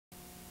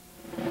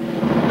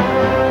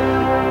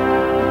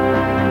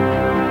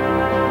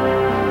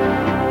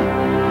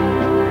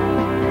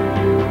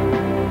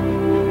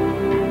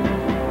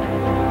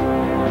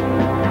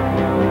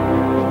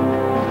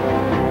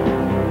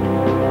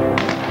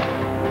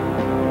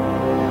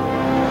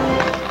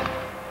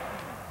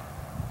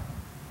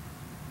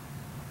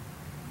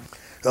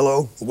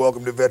Hello,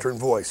 welcome to Veteran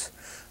Voice.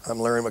 I'm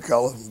Larry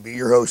McCullaugh, I'll be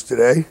your host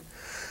today.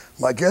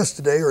 My guests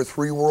today are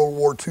 3 World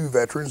War II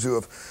veterans who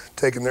have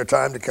taken their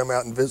time to come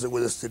out and visit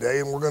with us today,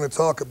 and we're going to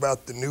talk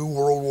about the new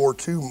World War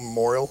II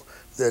memorial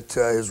that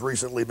has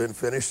recently been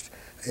finished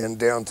in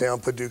downtown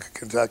Paducah,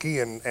 Kentucky,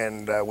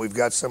 and we've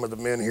got some of the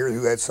men here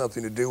who had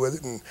something to do with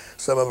it, and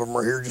some of them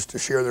are here just to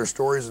share their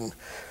stories and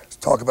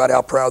talk about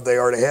how proud they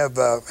are to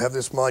have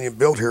this monument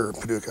built here in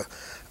Paducah.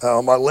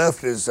 On my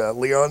left is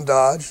Leon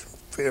Dodge,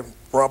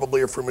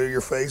 probably a familiar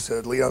face.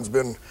 Leon's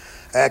been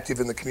active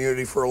in the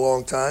community for a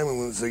long time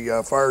and was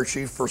the fire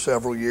chief for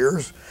several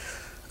years.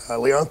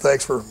 Leon,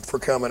 thanks for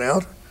coming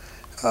out.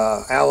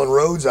 Allan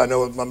Rhodes, I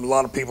know a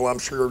lot of people I'm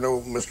sure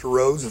know Mr.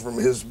 Rhodes from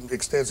his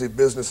extensive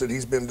business that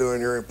he's been doing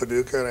here in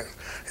Paducah.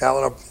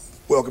 Allan,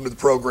 welcome to the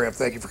program.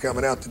 Thank you for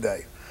coming out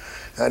today.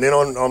 And then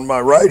on my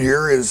right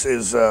here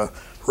is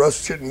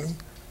Russ Chittenden.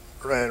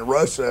 And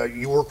Russ,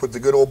 you work with the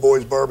Good Old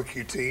Boys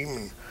Barbecue team,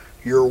 and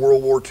you're a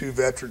World War II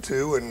veteran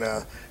too, and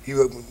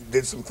you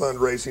did some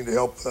fundraising to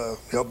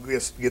help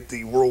us get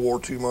the World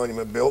War II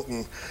monument built,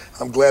 and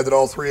I'm glad that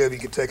all 3 of you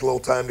could take a little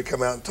time to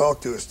come out and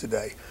talk to us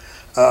today.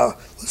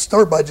 Let's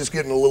start by just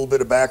getting a little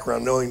bit of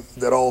background, knowing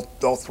that all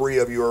 3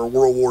 of you are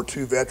World War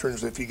II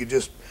veterans. If you could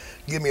just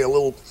give me a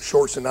little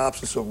short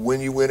synopsis of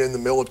when you went in the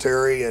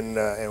military and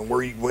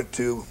where you went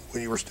to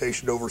when you were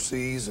stationed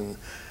overseas, and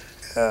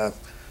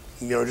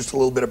just a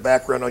little bit of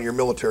background on your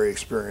military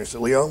experience.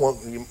 Leon, why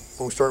don't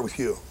we start with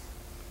you?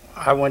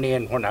 I went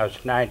in when I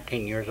was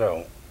 19 years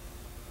old.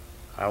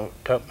 I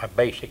took my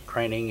basic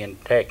training in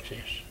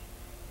Texas.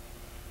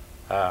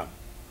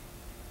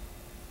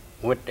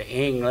 Went to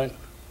England,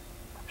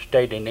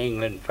 stayed in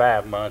England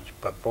 5 months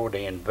before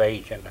the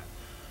invasion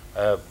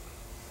of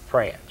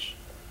France.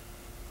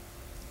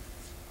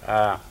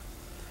 The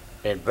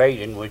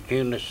invasion was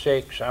June the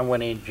 6th. I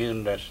went in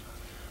June the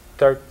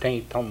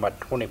 13th on my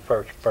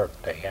 21st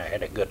birthday. I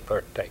had a good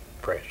birthday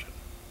present.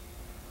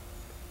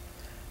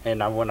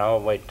 And I went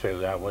all the way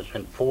through. I was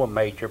in 4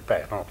 major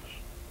battles.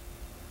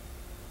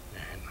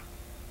 And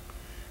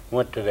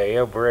went to the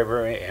Elbe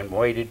River and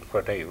waited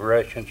for the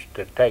Russians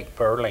to take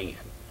Berlin.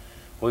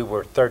 We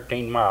were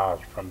 13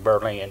 miles from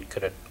Berlin.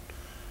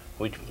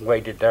 We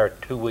waited there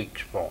 2 weeks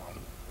for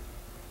them.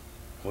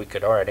 We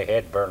could already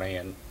had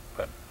Berlin,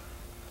 but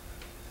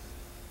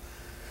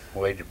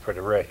waited for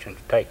the Russians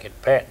to take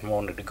it. Patton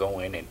wanted to go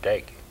in and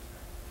take it.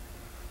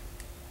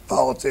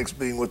 Politics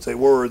being what they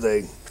were,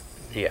 they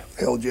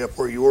held you up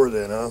where you were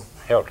then, huh?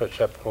 Held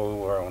us up where we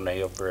were on the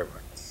Elbe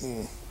River.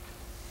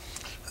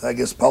 I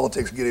guess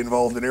politics get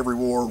involved in every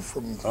war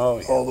from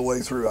all the way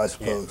through, I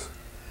suppose.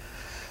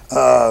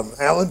 Yeah.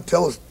 Allan,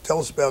 tell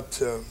us about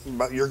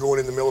your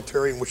going in the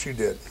military and what you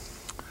did.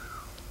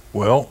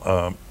 Well,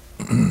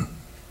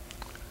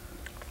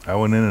 I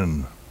went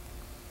in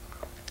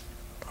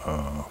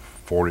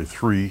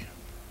 43,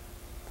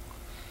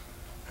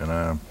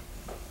 and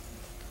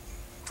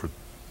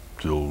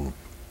till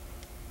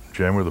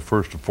January the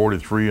 1st of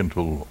 43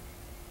 until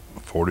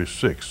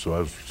 46. So I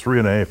was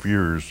 3.5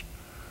 years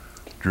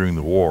during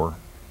the war.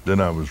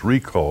 Then I was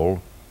recalled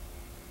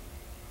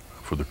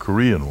for the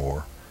Korean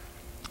War,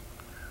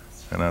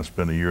 and I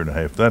spent 1.5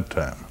 years that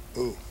time.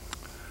 Ooh.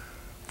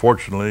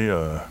 Fortunately,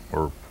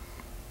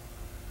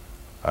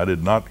 I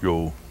did not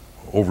go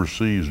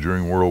overseas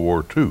during World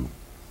War II.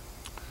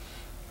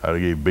 I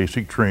gave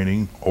basic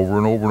training over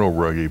and over and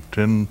over. I gave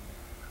 10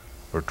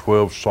 or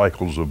 12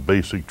 cycles of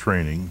basic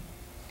training.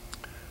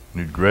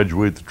 You'd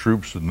graduate the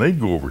troops and they'd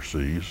go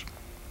overseas.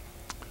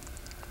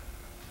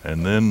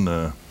 And then,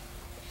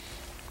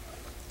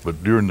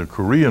 but during the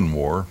Korean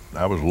War,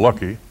 I was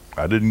lucky.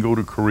 I didn't go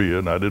to Korea,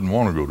 and I didn't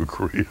want to go to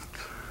Korea.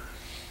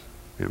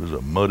 It was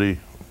a muddy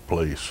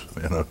place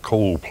and a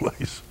cold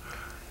place.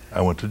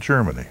 I went to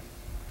Germany,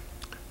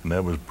 and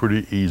that was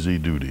pretty easy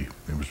duty.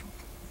 It was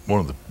one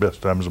of the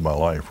best times of my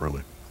life,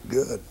 really.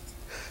 Good.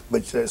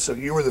 But so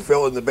you were the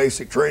fellow in the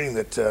basic training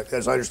that,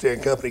 as I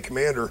understand, company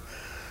commander,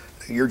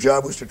 your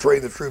job was to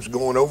train the troops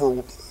going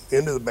over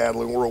into the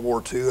battle in World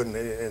War II,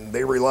 and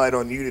they relied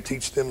on you to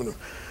teach them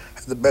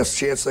the best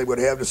chance they would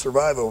have to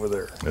survive over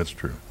there. That's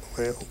true.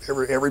 Well,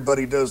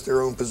 everybody does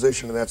their own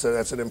position, and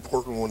that's an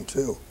important one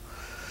too.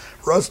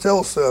 Russ, tell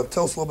us a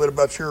little bit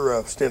about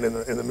your stint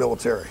in the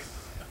military.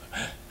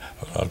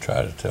 Well, I'll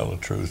try to tell the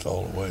truth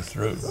all the way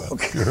through. I'm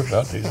sure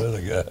about these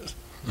other guys.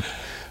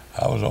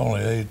 I was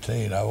only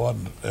 18. I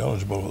wasn't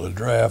eligible for the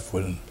draft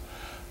when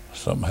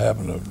something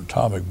happened. An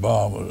atomic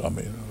bomb. A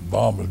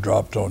bomb was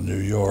dropped on New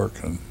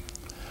York, and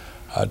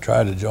I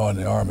tried to join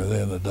the Army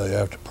then the day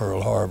after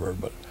Pearl Harbor,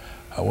 but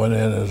I went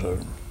in as a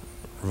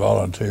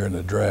volunteer in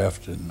the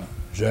draft in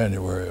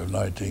January of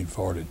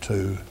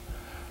 1942,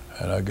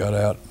 and I got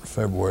out in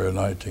February of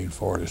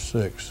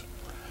 1946.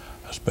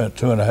 I spent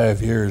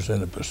 2.5 years in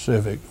the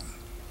Pacific,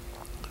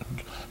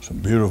 some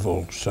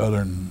beautiful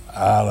southern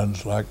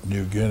islands like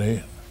New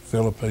Guinea,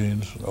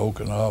 Philippines,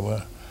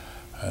 Okinawa,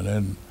 and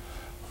then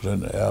was in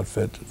the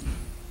outfit that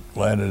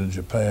landed in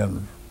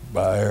Japan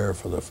by air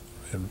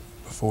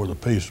before the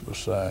peace was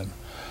signed.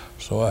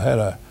 So I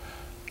had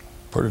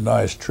pretty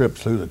nice trip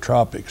through the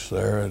tropics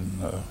there,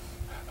 and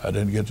I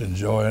didn't get to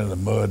enjoy any of the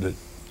mud that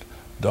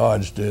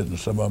Dodge did, and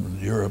some of them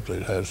in Europe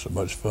they'd had so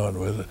much fun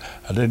with it.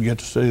 I didn't get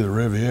to see the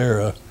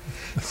Riviera,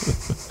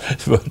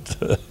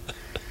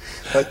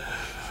 but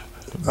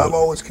I'm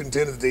always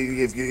contended that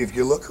if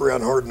you look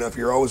around hard enough,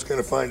 you're always going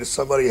to find that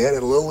somebody had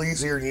it a little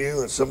easier than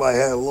you, and somebody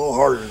had it a little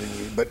harder than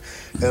you. But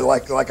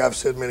like I've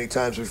said many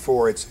times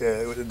before, it's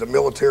the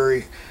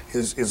military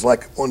is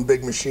like one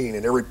big machine,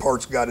 and every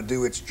part's got to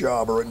do its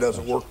job, or it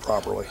doesn't work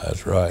properly.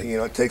 That's right. You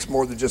know, it takes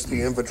more than just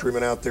the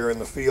infantryman out there in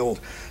the field.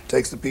 It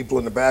takes the people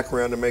in the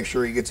background to make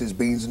sure he gets his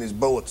beans and his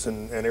bullets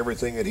and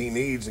everything that he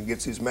needs, and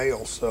gets his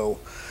mail. So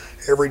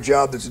every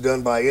job that's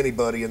done by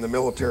anybody in the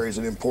military is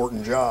an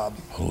important job.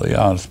 Well,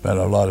 Leon spent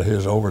a lot of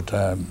his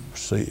overseas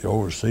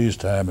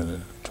time in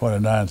the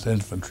 29th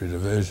Infantry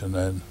Division,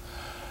 and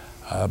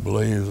I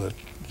believe that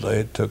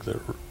they took the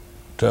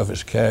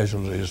toughest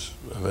casualties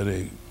of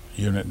any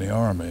unit in the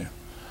Army.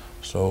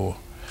 So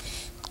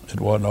it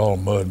wasn't all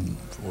mud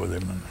with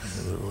him.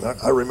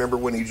 I remember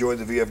when he joined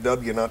the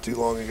VFW not too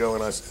long ago,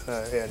 and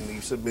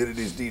he submitted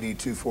his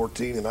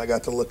DD-214, and I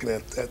got to looking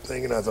at that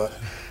thing, and I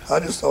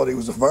just thought he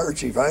was a fire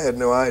chief. I had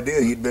no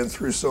idea he'd been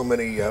through so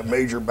many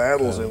major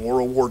battles in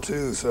World War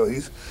II. So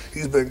he's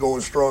been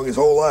going strong his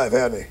whole life,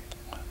 hasn't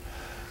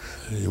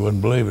he? You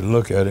wouldn't believe it.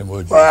 Look at him,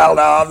 would you? Well,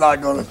 no, I'm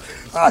not going to.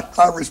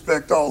 I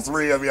respect all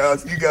three of you.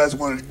 If you guys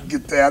want to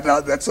get that,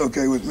 that's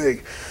okay with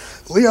me.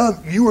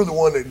 Leon, you were the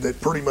one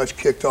that pretty much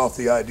kicked off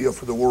the idea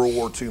for the World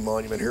War II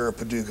monument here in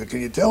Paducah. Can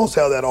you tell us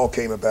how that all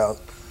came about?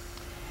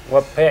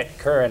 Well, Pat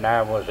Kerr and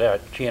I was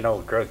at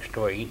G&O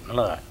drugstore eating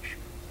lunch,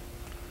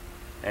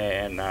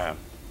 and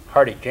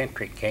Hardy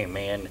Gentry came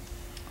in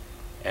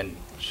and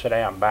sat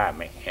down by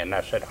me, and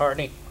I said,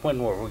 Hardy,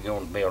 when were we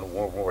going to build a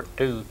World War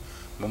II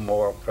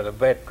memorial for the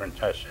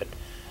veterans? I said,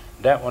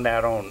 that one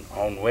out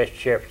on West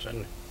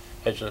Jefferson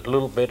is a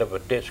little bit of a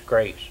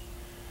disgrace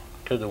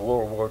to the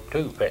World War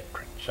II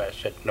veterans. I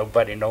said,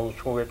 nobody knows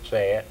where it's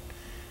at,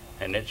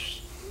 and it's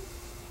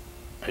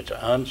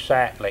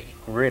unsightly,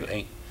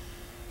 really.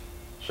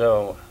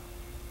 So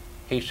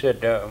he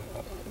said,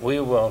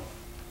 we will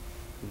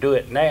do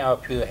it now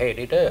if you head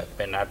it up.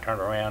 And I turned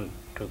around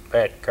to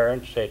Pat Kerr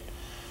and said,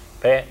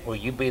 Pat, will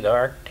you be the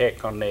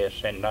architect on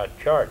this and not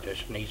charge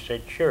us? And he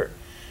said, sure.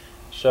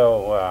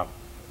 So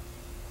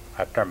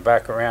I turned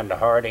back around to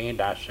Hardy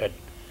and I said,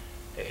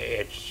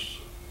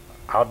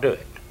 I'll do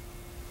it.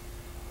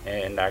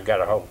 And I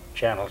got a hold of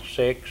Channel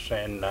 6,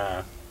 and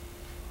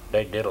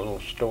they did a little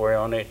story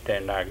on it,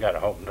 and I got a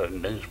hold of the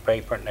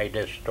newspaper, and they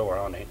did a story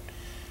on it.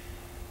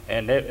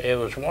 And it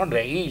was one of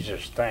the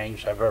easiest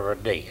things I've ever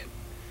did,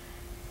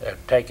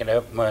 taking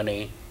up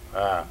money.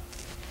 Now,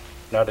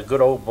 the good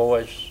old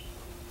boys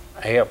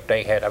helped.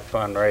 They had a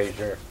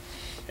fundraiser,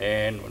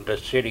 and the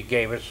city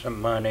gave us some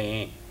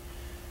money,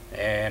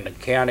 and the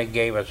county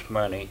gave us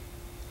money.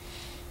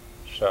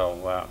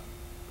 So,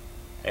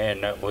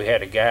 and we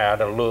had a guy out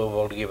of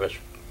Louisville to give us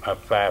a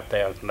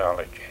 $5,000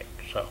 check.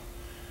 So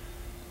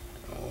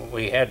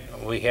we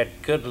had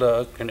good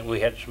luck, and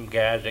we had some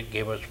guys that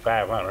gave us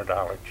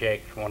 $500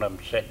 checks. One of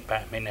them sitting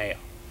by me now.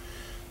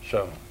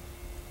 So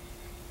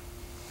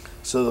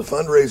the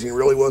fundraising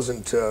really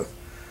wasn't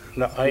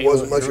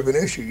much of an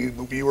issue.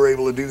 You were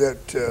able to do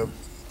that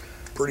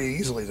pretty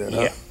easily then,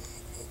 huh? Yeah.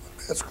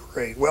 That's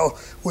great. Well,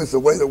 with the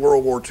way the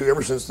World War II,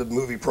 ever since the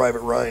movie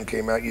Private Ryan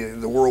came out,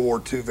 the World War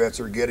II vets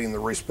are getting the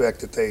respect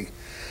that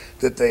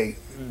they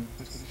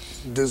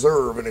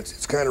deserve, and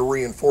it's kind of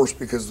reinforced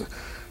because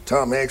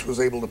Tom Hanks was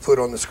able to put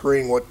on the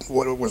screen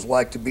what it was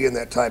like to be in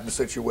that type of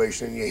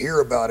situation, and you hear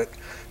about it,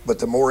 but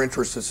the more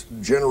interest is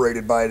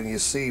generated by it, and you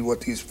see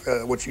what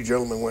you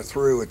gentlemen went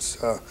through,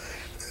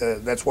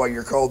 that's why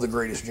you're called the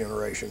greatest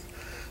generation.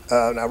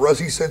 Now,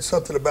 Russ, you said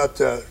something about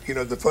the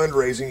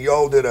fundraising.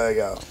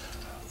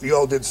 You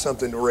all did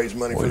something to raise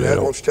money for that.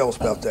 Why don't you tell us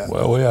about that?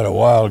 Well, we had a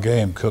wild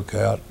game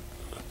cookout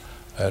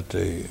at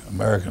the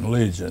American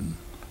Legion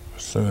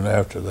soon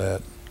after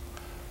that,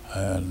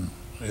 and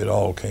it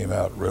all came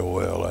out real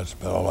well. That's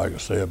about all I can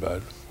say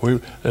about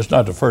it. It's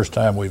not the first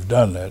time we've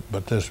done that,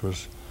 but this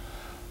was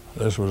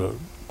a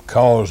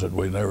cause that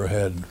we never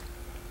had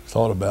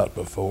thought about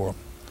before.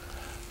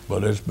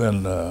 But it's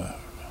been there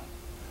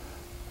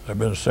have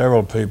been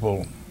several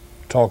people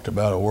talked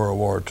about a World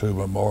War II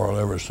memorial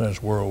ever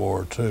since World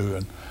War II,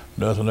 and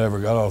nothing ever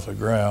got off the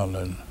ground.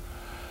 And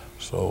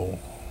so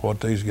what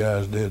these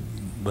guys did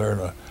there in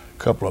a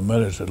couple of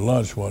minutes at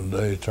lunch one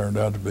day turned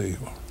out to be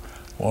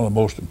one of the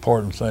most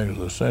important things of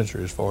the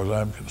century as far as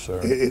I'm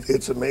concerned.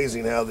 It's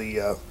amazing how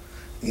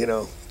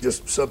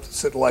just something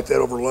sitting like that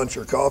over lunch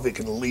or coffee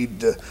can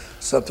lead to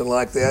something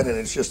like that, and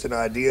it's just an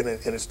idea,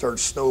 and it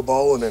starts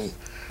snowballing,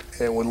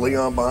 And with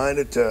Leon behind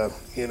it,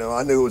 you know,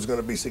 I knew it was going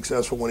to be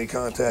successful when he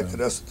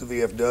contacted us at the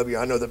VFW.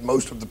 I know that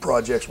most of the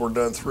projects were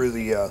done through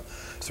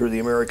the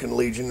American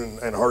Legion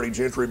and Hardy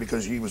Gentry,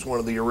 because he was one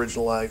of the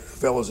original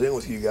fellows in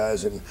with you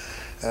guys. And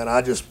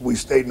we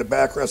stayed in the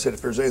background. I said,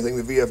 if there's anything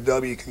the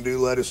VFW can do,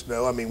 let us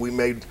know. I mean, we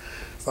made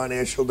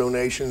financial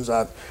donations.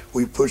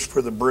 We pushed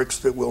for the bricks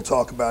that we'll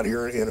talk about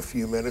here in a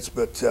few minutes.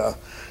 But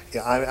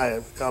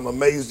yeah, I'm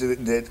amazed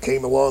that it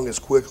came along as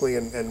quickly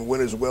and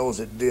went as well as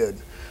it did.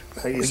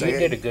 You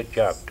did a good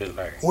job too,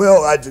 Larry.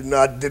 Well, I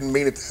didn't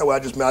mean it that way.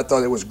 I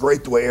thought it was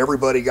great the way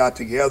everybody got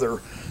together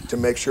to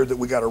make sure that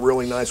we got a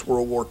really nice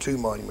World War II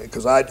monument.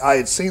 Because I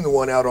had seen the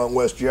one out on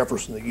West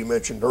Jefferson that you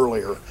mentioned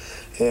earlier,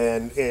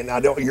 and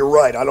you're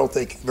right. I don't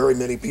think very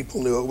many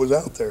people knew it was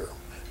out there.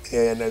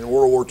 And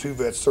World War II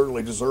vets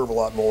certainly deserve a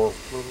lot more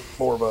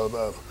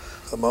of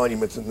a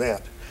monument than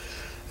that.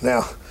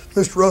 Now,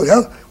 Mr. Rhodes,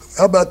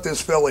 how about this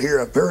fella here?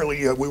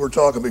 Apparently, we were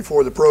talking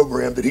before the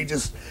program. Did he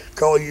just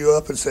call you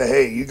up and say,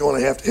 hey, you're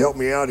going to have to help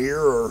me out here?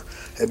 Or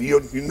have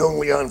you known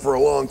Leon for a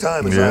long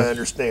time, as I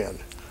understand?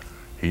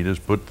 He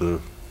just put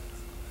the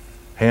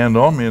hand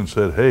on me and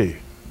said, hey,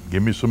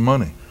 give me some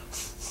money.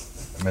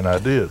 And I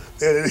did.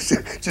 And it's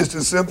just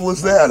as simple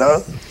as that,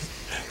 huh?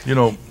 You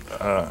know,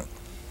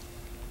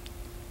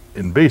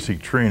 in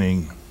basic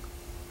training,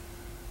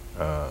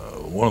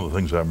 one of the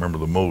things I remember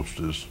the most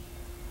is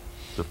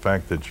the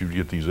fact that you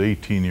get these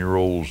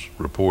 18-year-olds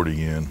reporting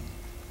in.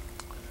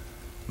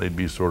 They'd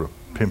be sort of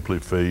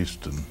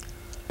pimply-faced and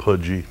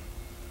pudgy.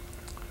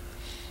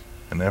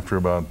 And after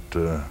about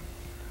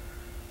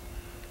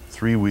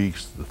 3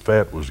 weeks, the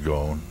fat was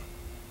gone.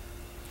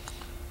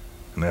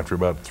 And after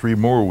about 3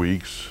 more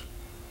weeks,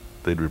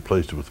 they'd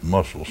replaced it with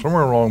muscle.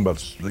 Somewhere along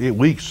about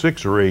week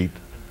 6 or 8,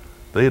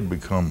 they had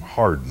become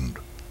hardened.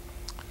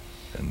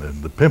 And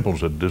then the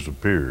pimples had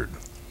disappeared.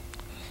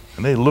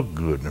 And they looked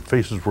good, and their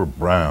faces were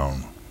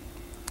brown.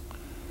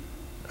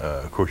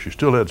 Of course, you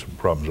still had some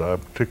problems. I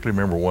particularly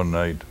remember one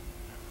night,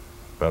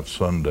 about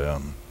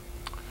sundown,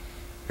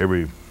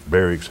 every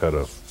barracks had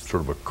a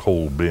sort of a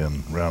coal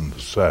bin around the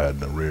side and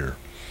the rear.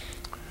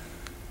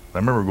 I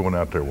remember going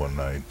out there one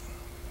night,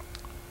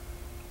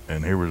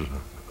 and here was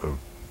a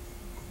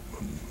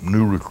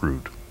new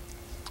recruit,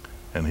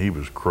 and he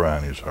was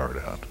crying his heart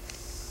out.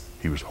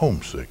 He was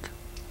homesick.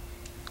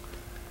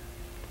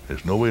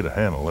 There's no way to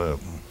handle that.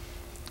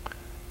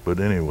 But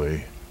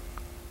anyway,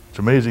 it's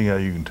amazing how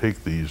you can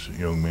take these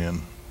young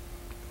men,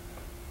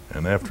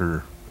 and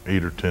after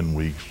 8 or 10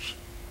 weeks,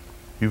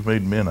 you've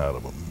made men out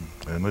of them.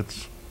 And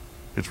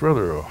it's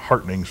rather a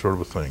heartening sort of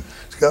a thing.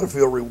 It's got to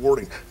feel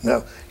rewarding.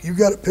 Now, you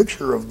got a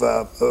picture of is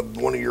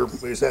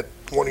that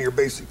one of your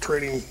basic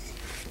training?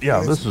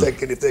 Yeah, this is.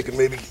 If they can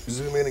maybe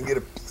zoom in and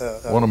get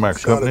one of my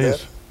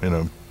companies in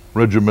a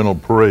regimental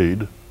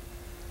parade.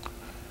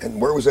 And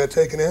where was that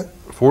taken at?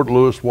 Fort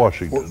Lewis,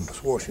 Washington. Fort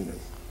Lewis, Washington.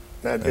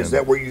 Now, is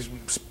that where you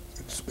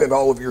spent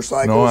all of your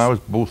cycles? No, I was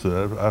both.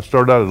 I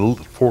started out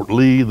at Fort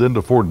Lee, then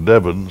to Fort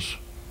Devens,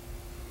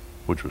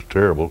 which was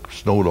terrible. It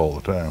snowed all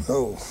the time.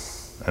 Oh.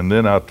 And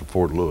then out to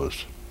Fort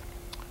Lewis.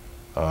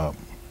 But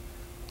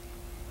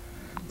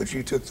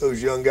you took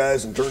those young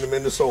guys and turned them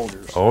into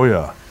soldiers. Oh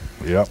yeah,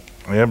 yeah,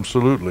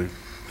 absolutely.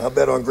 I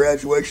bet on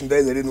graduation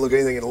day they didn't look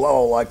anything at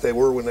all like they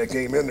were when they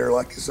came in there,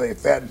 like you say,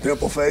 fat and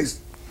pimple-faced.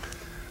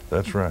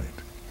 That's right.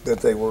 That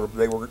they were,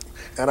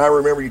 and I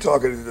remember you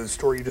talking the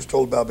story you just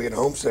told about being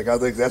homesick. I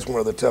think that's one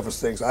of the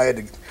toughest things I had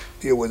to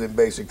deal with in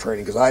basic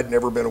training, because I had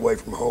never been away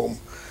from home,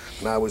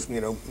 and I was,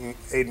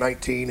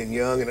 19 and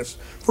young, and it's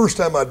the first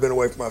time I'd been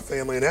away from my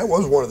family, and that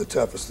was one of the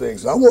toughest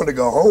things. I wanted to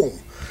go home.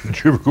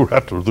 Did you ever go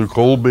out to the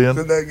coal bin?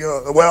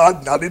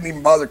 Well, I didn't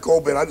even bother coal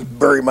bin. I just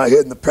buried my head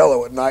in the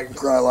pillow at night and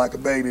cry like a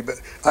baby.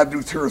 But I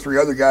knew 2 or 3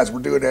 other guys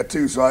were doing that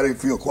too, so I didn't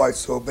feel quite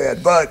so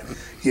bad. But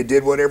you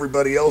did what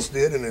everybody else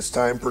did, and as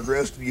time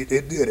progressed, it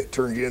did. It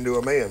turned you into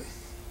a man.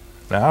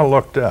 Now, I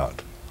lucked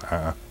out.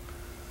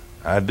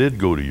 I did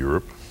go to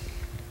Europe.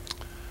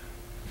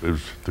 The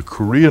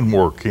Korean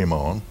War came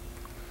on,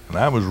 and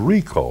I was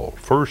recalled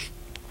first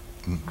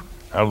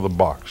out of the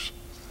box.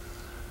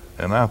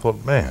 And I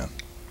thought, man,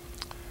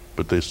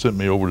 but they sent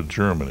me over to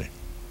Germany.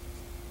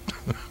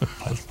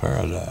 That's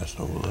paradise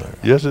over there.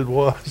 Yes, it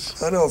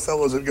was. I know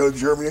fellows that go to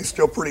Germany, they're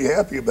still pretty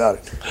happy about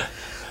it.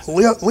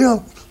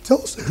 Leon,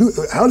 tell us,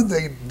 how did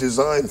they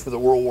design for the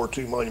World War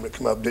II monument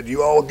come up? Did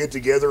you all get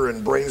together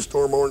and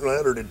brainstorm on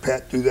that, or did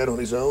Pat do that on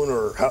his own,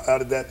 or how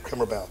did that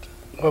come about?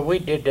 Well, we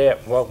did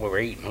that while we were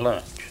eating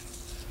lunch.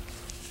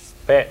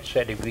 Pat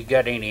said, have you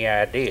got any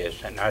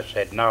ideas? And I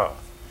said, no.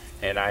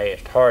 And I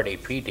asked Hardy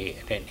if he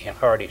did, and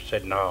Hardy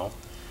said no.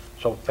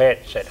 So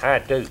Pat said, I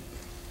do.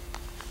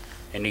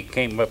 And he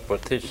came up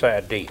with this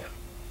idea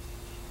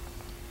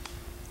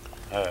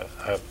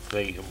of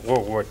the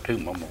World War II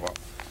memorial.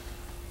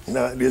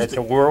 Now, It's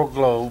a world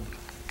globe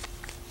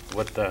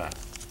with the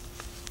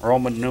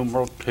Roman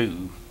numeral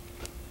 2.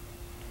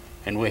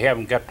 And we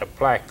haven't got the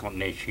plaque on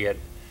this yet,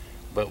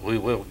 but we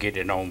will get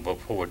it on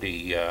before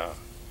the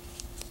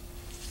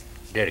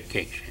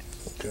dedication.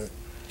 Okay.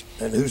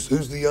 And who's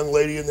the young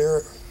lady in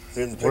there?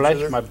 in the picture Well, that's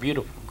there? my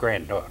beautiful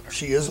granddaughter.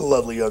 She is a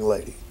lovely young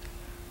lady.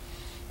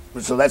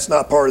 But so that's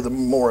not part of the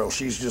memorial.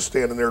 She's just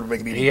standing there to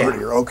make it even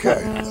prettier.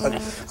 Okay.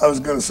 I was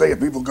going to say,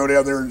 if people go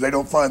down there and they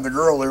don't find the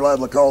girl, they're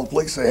liable to call the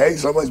police and say, hey,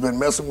 somebody's been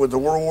messing with the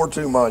World War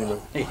II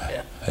monument.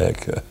 Yeah.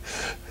 Heck,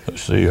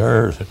 see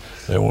her,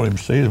 they won't even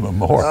see the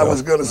memorial. I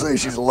was going to say,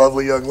 she's a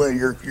lovely young lady.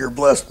 You're a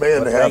blessed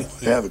man to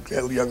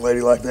have a young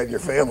lady like that in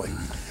your family.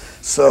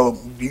 So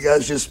you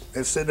guys just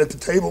sitting at the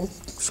table,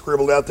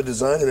 scribbled out the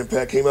design, and then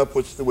Pat came up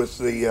with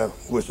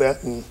that.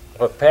 And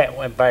Well, Pat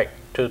went back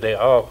to the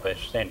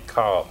office and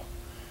called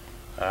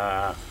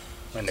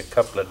in a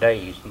couple of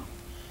days and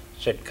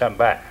said, come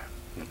back.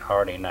 And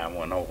Hardy and I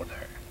went over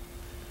there.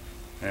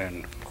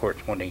 And, of course,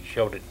 when he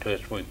showed it to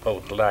us, we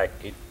both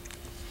liked it.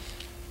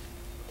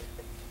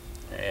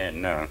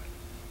 And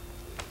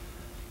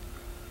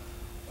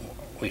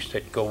we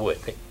said, go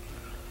with it.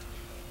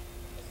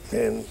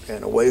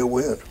 and away it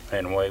went.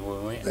 And away we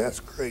went. That's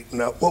great.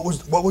 Now, what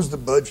was the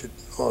budget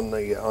on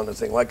the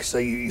thing? Like I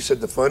say, you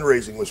said the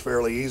fundraising was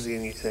fairly easy,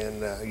 and you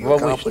Well,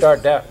 we accomplished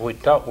started it. out, we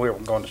thought we were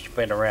going to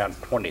spend around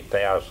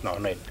 $20,000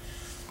 on it,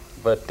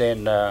 but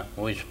then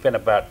we spent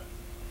about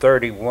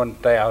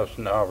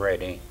 $31,000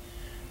 already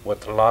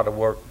with a lot of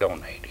work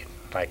donated.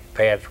 Like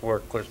Pat's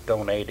work was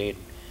donated,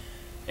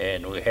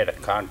 and we had a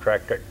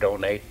contractor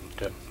donate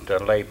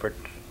the labor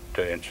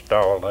to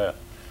install the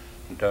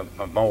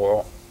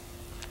memorial,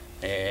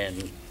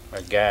 and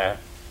a guy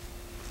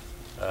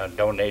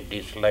donated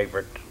his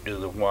labor to do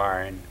the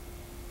wiring,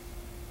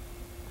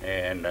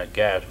 and a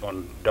guy's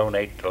going to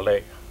donate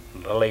the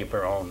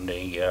labor on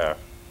the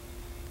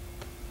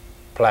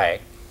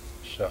plaque.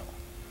 So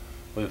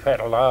we've had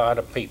a lot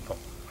of people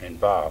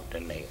involved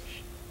in this.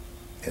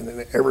 And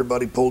then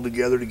everybody pulled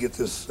together to get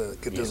this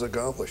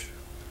accomplished.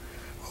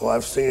 Well,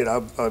 I've seen it.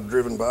 I've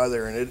driven by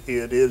there, and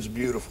it is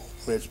beautiful.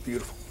 It's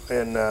beautiful.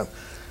 And why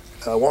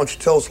don't you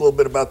tell us a little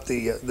bit about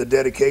the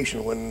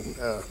dedication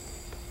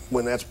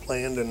when that's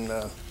planned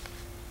and.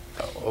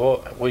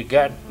 Well, we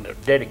got the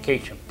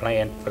dedication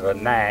planned for the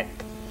night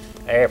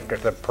after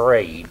the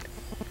parade,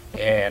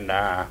 and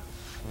I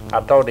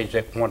thought it was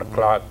at 1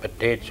 o'clock, but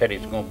Ted said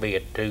it's going to be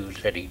at 2,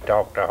 said he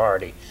talked to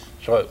Hardy,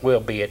 so it will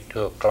be at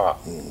 2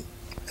 o'clock. And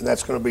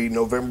that's going to be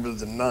November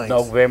the 9th.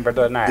 November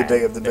the 9th. The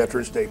day of the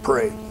Veterans Day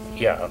Parade.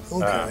 Yeah.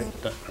 Okay.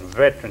 The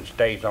Veterans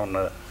Day's on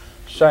the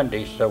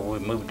Sunday, so we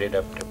moved it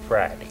up to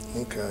Friday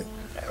Okay.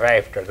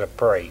 after the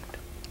parade.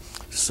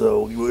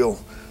 So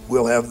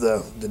we'll have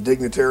the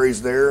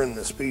dignitaries there and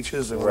the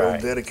speeches, and we'll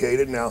Right. dedicate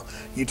it. Now,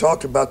 you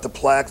talked about the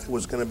plaque that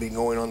was going to be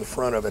going on the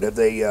front of it. Have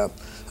they? I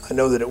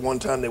know that at one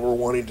time they were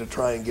wanting to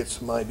try and get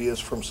some ideas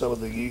from some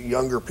of the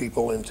younger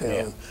people in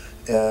town.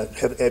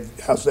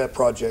 How's that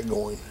project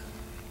going?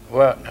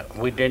 Well,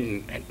 we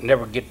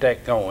never get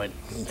that going.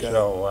 Okay.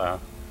 So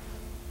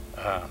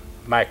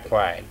Mike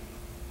White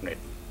at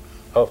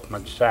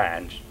Huffman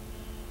Signs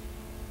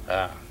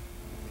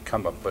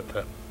come up with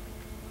the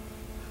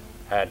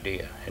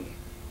idea, and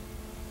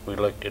we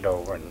looked it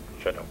over and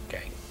said,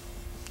 okay.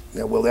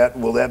 Now, will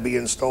that be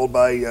installed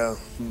by the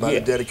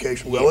Yes.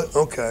 dedication? Will Yes. it?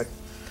 Okay.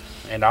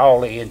 And all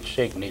the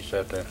insignias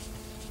of the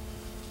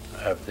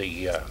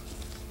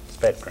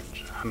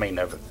veterans,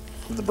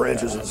 The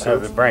branches and of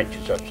service. the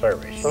branches of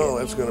service. Oh,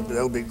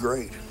 that'll be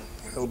great.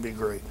 That'll be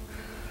great.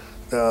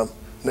 Now,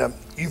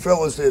 you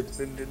fellas,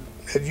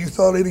 had you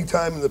thought any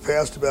time in the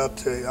past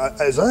about,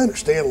 as I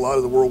understand, a lot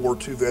of the World War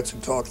II vets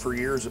have talked for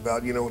years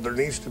about, there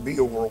needs to be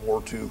a World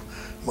War II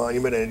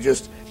monument, and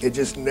it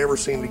just never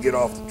seemed to get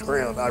off the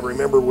ground. I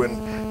remember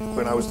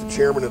when I was the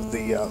chairman of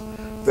the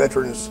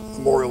Veterans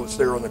Memorial that's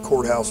there on the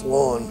courthouse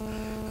lawn.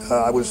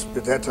 I was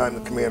at that time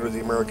the commander of the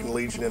American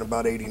Legion in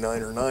about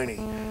 '89 or '90,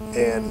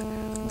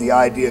 and the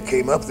idea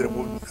came up that it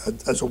would,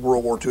 as a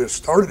World War II, it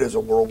started as a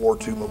World War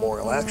II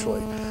memorial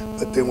actually,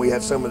 but then we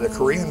had some of the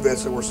Korean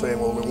vets that were saying,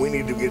 well, then we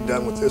need to get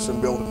done with this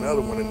and build another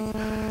one,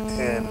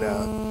 and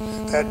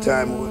at that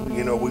time,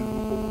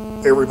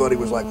 everybody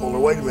was like, well,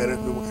 wait a minute,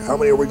 how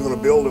many are we going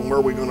to build and where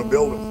are we going to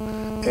build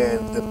them?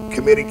 And the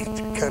committee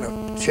kind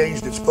of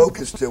changed its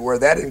focus to where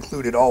that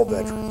included all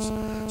veterans,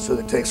 so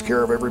that takes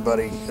care of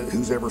everybody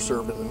who's ever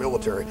served in the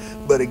military.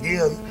 But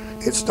again,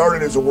 it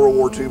started as a World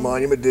War II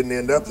monument, didn't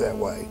end up that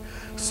way.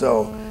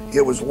 So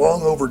it was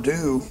long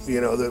overdue,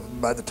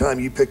 by the time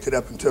you picked it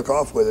up and took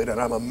off with it, and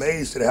I'm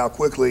amazed at how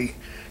quickly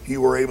you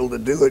were able to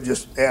do it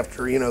just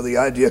after, the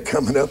idea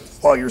coming up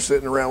while you're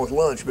sitting around with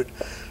lunch. But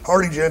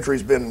Hardy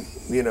Gentry's been,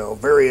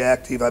 very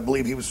active. I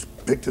believe he was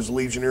picked as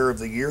Legionnaire of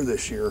the Year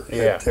this year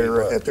at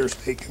their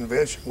state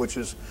convention,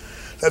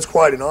 that's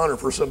quite an honor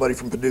for somebody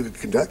from Paducah,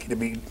 Kentucky to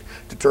be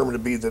determined to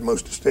be the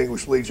most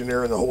distinguished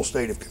Legionnaire in the whole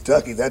state of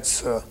Kentucky.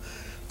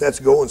 That's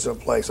going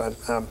someplace.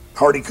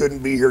 Hardy couldn't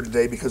be here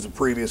today because of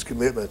previous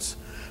commitments,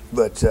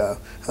 but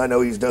I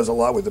know he does a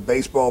lot with the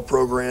baseball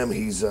program.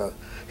 He's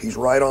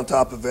right on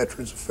top of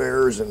Veterans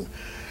Affairs, and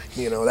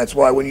that's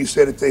why when you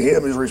said it to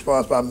him, his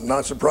response, I'm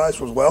not surprised,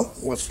 was, well,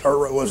 let's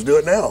do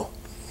it now.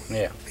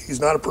 Yeah.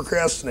 He's not a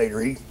procrastinator.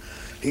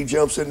 He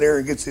jumps in there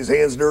and gets his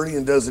hands dirty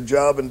and does the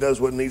job and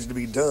does what needs to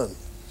be done.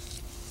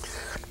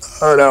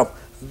 All right, now,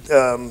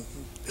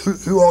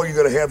 Who all are you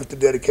going to have at the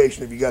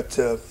dedication? Have you got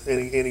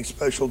any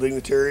special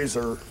dignitaries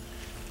or?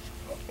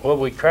 Well,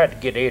 we tried to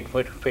get Ed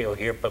Whitfield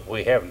here, but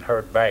we haven't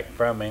heard back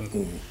from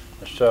him.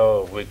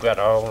 So we've got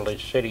all the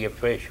city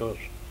officials,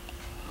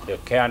 the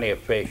county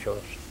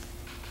officials,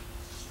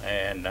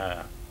 and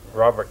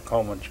Robert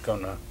Coleman's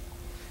going to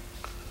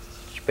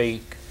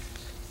speak.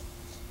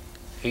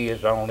 He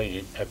is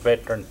only a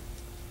veteran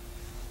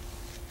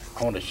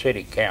on the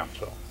city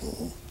council.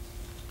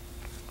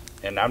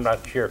 And I'm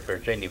not sure if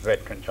there's any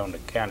veterans on the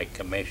county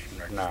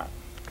commission or not.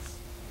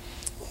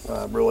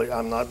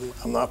 I'm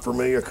not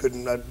familiar.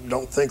 I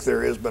don't think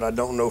there is, but I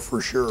don't know for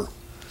sure.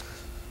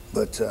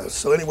 But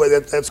so anyway,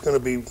 that's going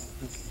to be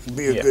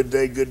a good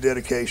day, good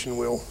dedication,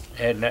 Will.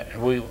 And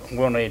we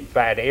want to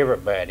invite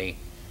everybody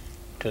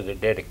to the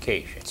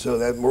dedication. So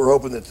that we're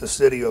hoping that the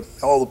city,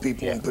 all the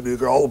people in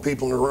Paducah, all the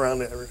people around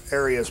the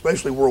area,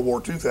 especially World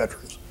War II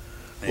veterans,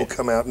 will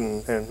come out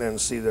and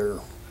see their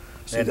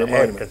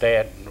monument. After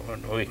that,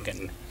 we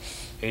can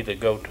either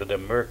go to the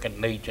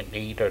American Legion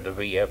Eat or the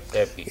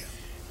VFW.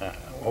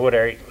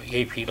 Whatever.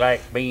 If you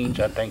like beans,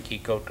 I think you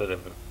go to the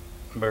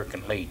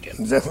American Legion.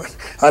 I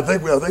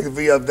think the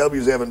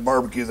VFW's having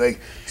barbecue. They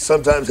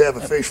sometimes have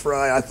a fish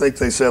fry. I think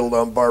they settled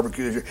on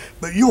barbecue.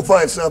 But you'll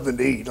find something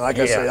to eat. Like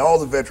I say, all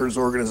the veterans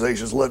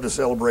organizations love to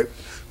celebrate,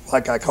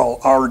 like I call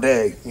our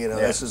day.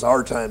 This is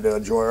our time to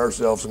enjoy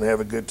ourselves and have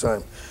a good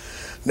time.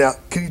 Now,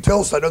 can you tell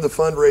us, I know the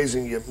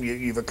fundraising,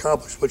 you've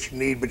accomplished what you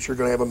need, but you're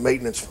going to have a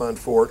maintenance fund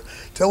for it.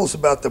 Tell us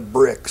about the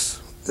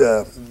bricks,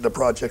 the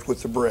project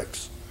with the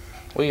bricks.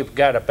 We've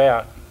got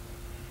about,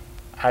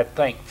 I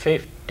think,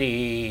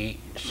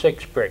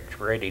 56 bricks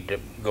ready to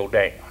go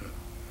down.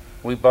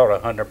 We bought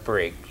 100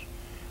 bricks,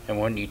 and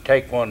when you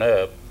take one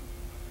up,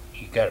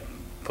 you got to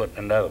put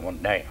another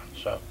one down.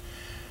 So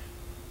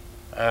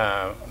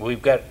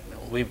we've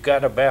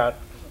got about,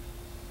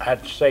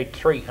 I'd say,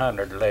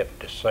 300 left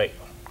to sell.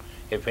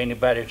 If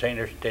anybody's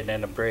interested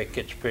in a brick,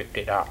 it's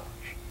 $50.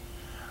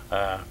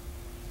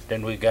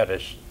 Then we got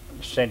to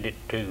send it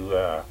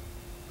to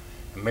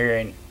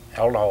Marion,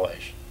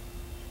 Illinois,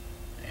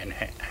 and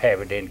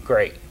have it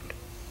engraved.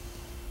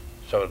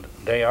 So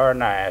they are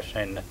nice,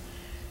 and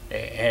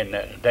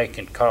they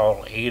can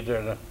call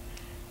either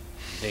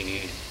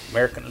the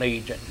American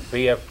Legion,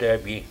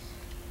 VFW,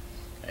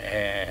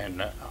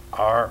 and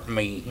or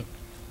me,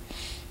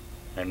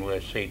 and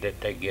we'll see that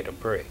they get a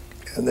brick.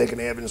 And they can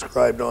have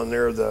inscribed on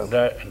there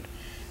the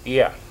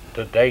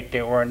date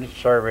they were in the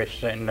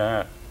service and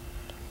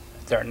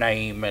their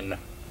name, and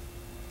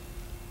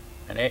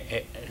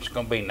it's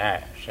going to be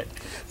nice.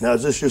 Now,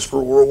 is this just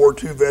for World War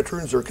II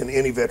veterans, or can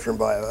any veteran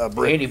buy a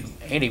brick?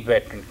 Any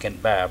veteran can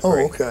buy a brick.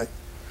 Oh, okay.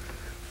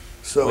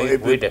 So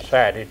we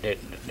decided that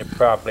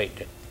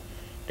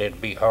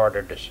it'd be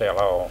harder to sell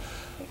all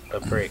the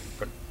brick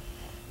for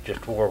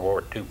just World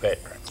War II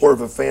veterans. Or if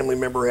a family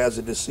member has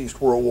a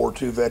deceased World War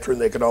II veteran,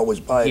 they could always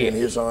buy it in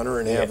his honor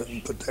and have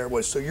it put their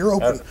way. So you're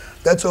open.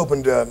 That's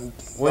open to a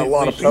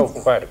lot of people. We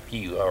sold quite a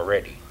few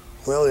already.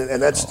 Well,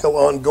 and that's still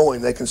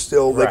ongoing. They can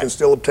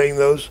still obtain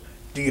those.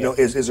 Do you know?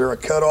 Is there a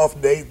cutoff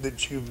date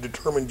that you've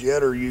determined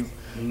yet, or you?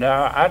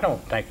 No, I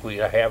don't think we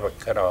have a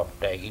cutoff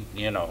date.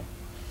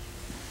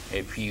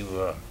 If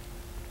you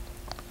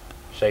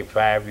say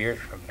 5 years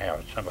from now,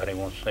 somebody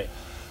wants to say,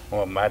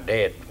 well, my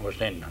dad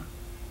was in,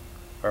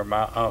 or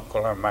my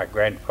uncle or my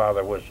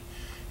grandfather was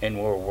in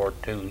World War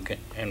II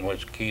and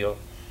was killed.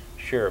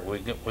 Sure,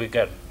 we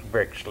got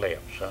bricks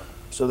left.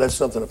 So that's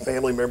something a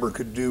family member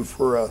could do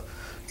for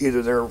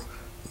either their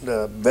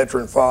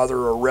veteran father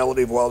or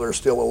relative while they're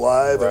still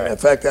alive. Right. And in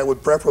fact, that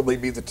would preferably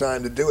be the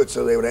time to do it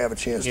so they would have a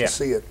chance to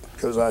see it,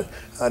 because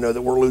I know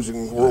that we're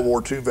losing World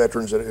War II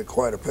veterans at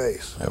quite a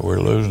pace. Yeah, we're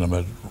losing them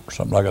at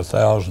something like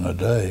 1,000 a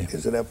day.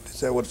 Is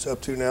that what it's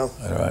up to now?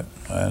 All right,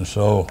 and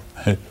so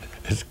it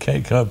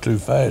can't come too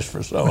fast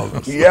for some of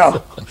us. Yeah,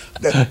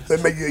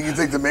 you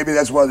think that maybe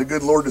that's why the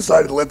good Lord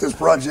decided to let this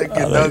project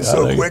get done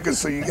so quick, and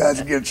so you guys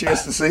can get a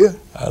chance to see it?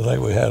 I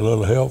think we had a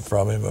little help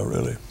from him, but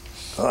really.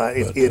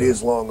 It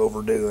is long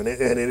overdue, and it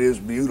is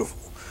beautiful.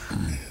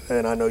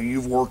 And I know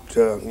you've worked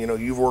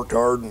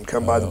hard and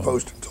come by the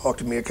post and talked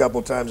to me a couple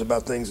of times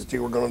about things that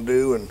you were going to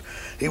do. And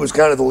he was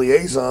kind of the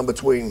liaison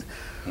between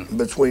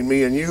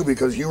me and you,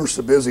 because you were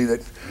so busy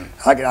that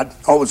I'd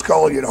always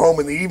call you at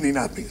home in the evening.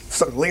 I'd be,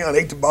 Leon, I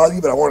hate to bother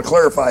you, but I want to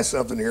clarify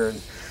something here.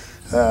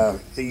 And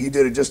you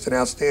did just an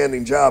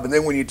outstanding job. And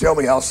then when you tell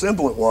me how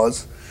simple it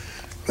was,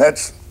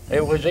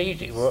 it was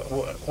easy.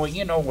 Well,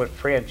 with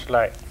friends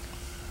like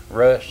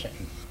Russ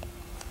and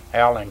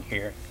Allan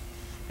here,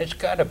 it's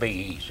got to be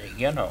easy,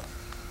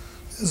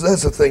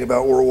 That's the thing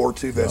about World War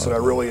II vets that I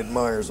really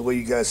admire, is the way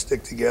you guys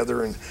stick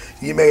together. And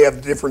you may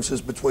have differences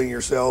between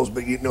yourselves,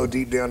 but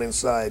deep down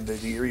inside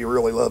that you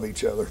really love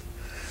each other.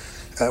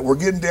 We're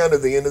getting down to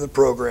the end of the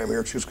program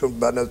here. It's just going to be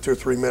about another 2 or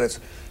 3 minutes.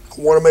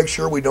 I want to make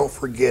sure we don't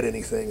forget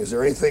anything. Is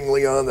there anything,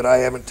 Leon, that I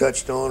haven't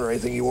touched on, or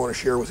anything you want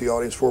to share with the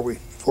audience before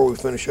we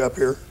finish up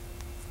here?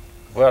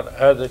 Well,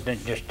 other than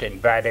just to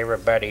invite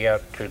everybody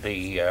out to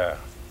the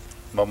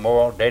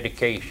memorial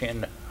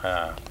dedication,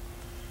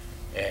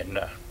 and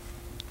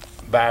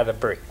buy the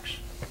bricks.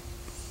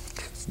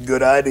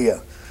 Good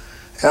idea.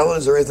 Allan,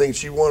 is there anything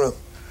that you want to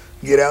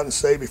get out and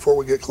say before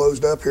we get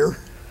closed up here?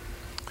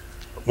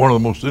 One of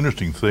the most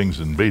interesting things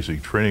in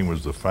basic training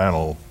was the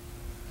final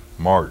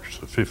march,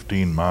 the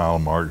 15-mile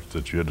march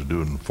that you had to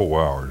do in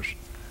 4 hours,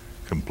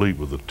 complete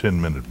with a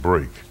 10-minute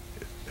break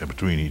in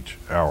between each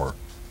hour.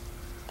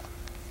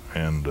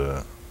 And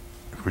of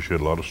course you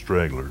had a lot of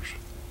stragglers,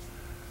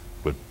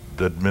 but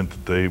that meant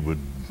that they would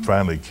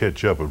finally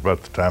catch up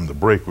about the time the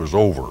break was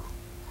over.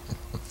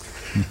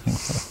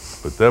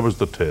 But that was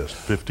the test,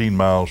 15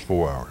 miles,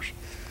 4 hours.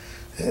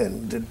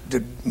 And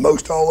did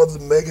most all of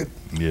them make it?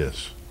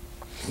 Yes.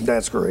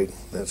 That's great.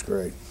 That's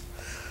great.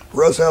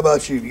 Russ, how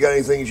about you? You got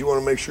anything you want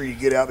to make sure you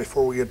get out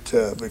before we get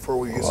Well,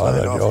 signed I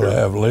think off you ought here? to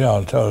have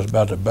Leon tell us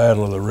about the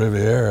Battle of the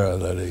Riviera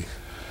that he.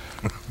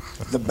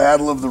 The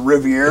Battle of the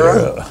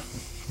Riviera?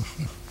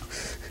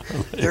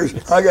 Yeah.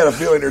 I got a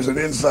feeling there's an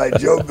inside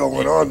joke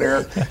going on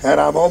there, and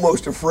I'm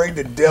almost afraid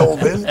to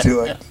delve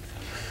into it.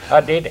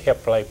 I did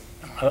help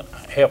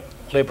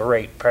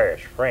liberate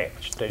Paris,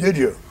 France, too. Did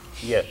you?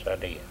 Yes, I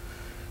did.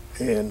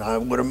 And I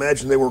would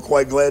imagine they were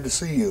quite glad to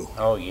see you.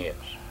 Oh, yes.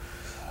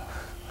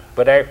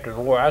 But after the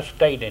war, I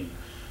stayed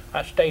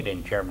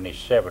in Germany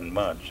 7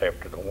 months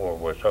after the war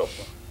was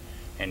over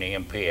in the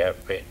MP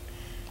outfit,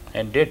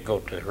 and did go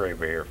to the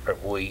Riviera for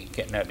a week,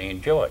 and I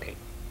enjoyed it.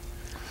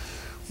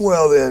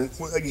 Well, then,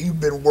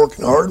 you've been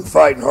working hard and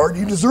fighting hard.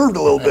 You deserved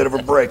a little bit of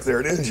a break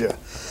there, didn't you?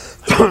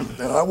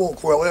 And I won't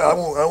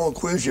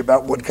quiz you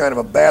about what kind of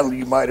a battle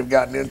you might have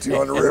gotten into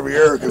on the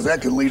Riviera, because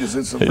that could lead us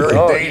in some very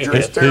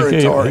dangerous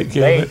territory.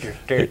 Dangerous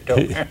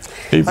territory.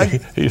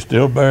 He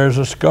still bears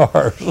the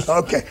scars.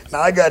 Okay, now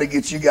I got to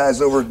get you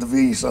guys over at the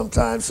V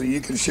sometime so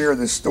you can share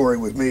this story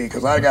with me,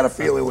 because I got a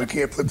feeling we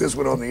can't put this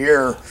one on the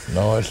air.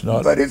 No, it's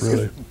not. But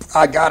really.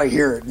 I got to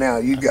hear it now.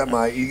 You got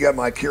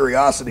my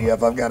curiosity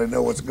up. I've got to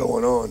know what's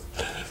going on.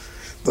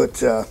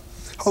 But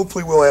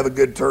hopefully we'll have a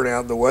good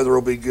turnout. The weather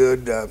will be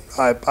good.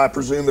 I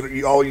presume that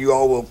you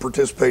all will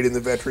participate in the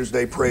Veterans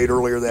Day Parade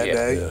earlier that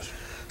day. Yes.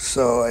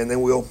 So, and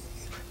then we'll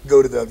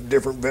go to the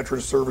different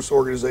veteran service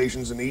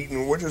organizations and eat.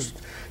 And we're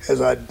just,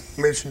 as I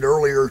mentioned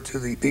earlier to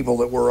the people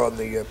that were on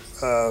the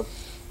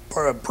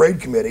parade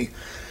committee,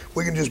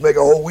 we can just make a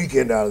whole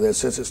weekend out of this,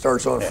 since it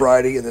starts on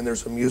Friday, and then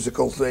there's a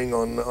musical thing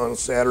on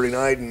Saturday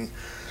night, and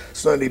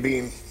Sunday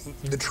being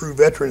the true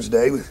Veterans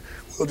Day,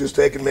 we'll just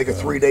take and make a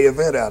 3-day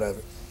event out of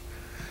it.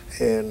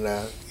 And,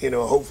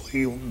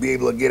 hopefully you'll be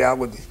able to get out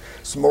with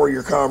some more of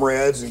your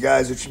comrades and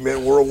guys that you met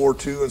in World War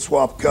II and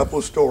swap a couple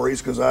of stories,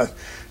 because I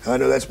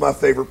know that's my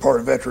favorite part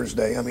of Veterans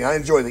Day. I mean, I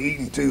enjoy the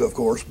eating too, of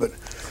course, but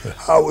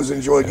I always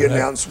enjoy getting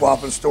out and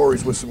swapping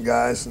stories with some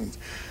guys. And,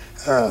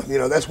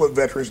 that's what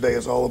Veterans Day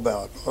is all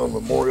about. On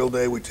Memorial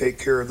Day, we take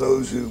care of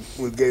those who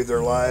gave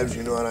their lives,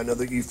 and I know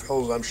that you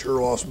fellows, I'm sure,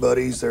 lost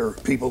buddies. They're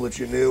people that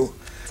you knew.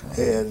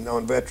 And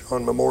on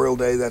Memorial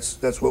Day,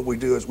 that's what we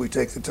do, is we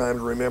take the time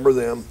to remember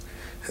them.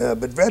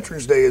 But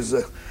Veterans Day is,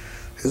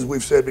 as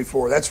we've said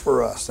before, that's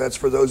for us. That's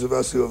for those of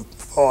us who have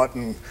fought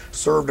and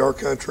served our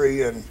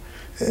country and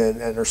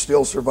are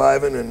still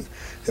surviving. And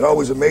it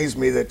always amazed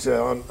me that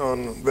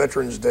on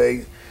Veterans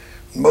Day,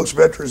 most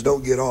veterans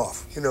don't get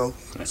off.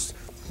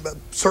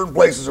 Certain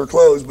places are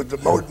closed,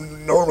 but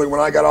normally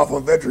when I got off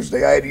on Veterans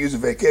Day, I had to use a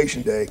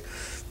vacation day.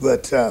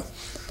 But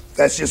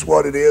that's just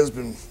what it is.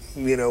 And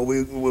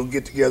we'll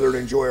get together and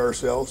enjoy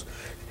ourselves.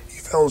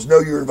 You fellows know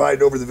you're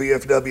invited over to the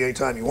VFW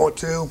anytime you want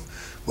to.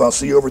 Well, I'll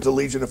see you over at the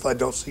Legion if I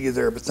don't see you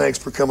there. But thanks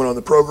for coming on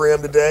the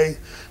program today.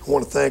 I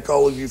want to thank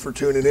all of you for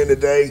tuning in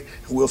today,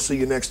 and we'll see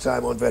you next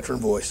time on Veteran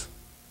Voice.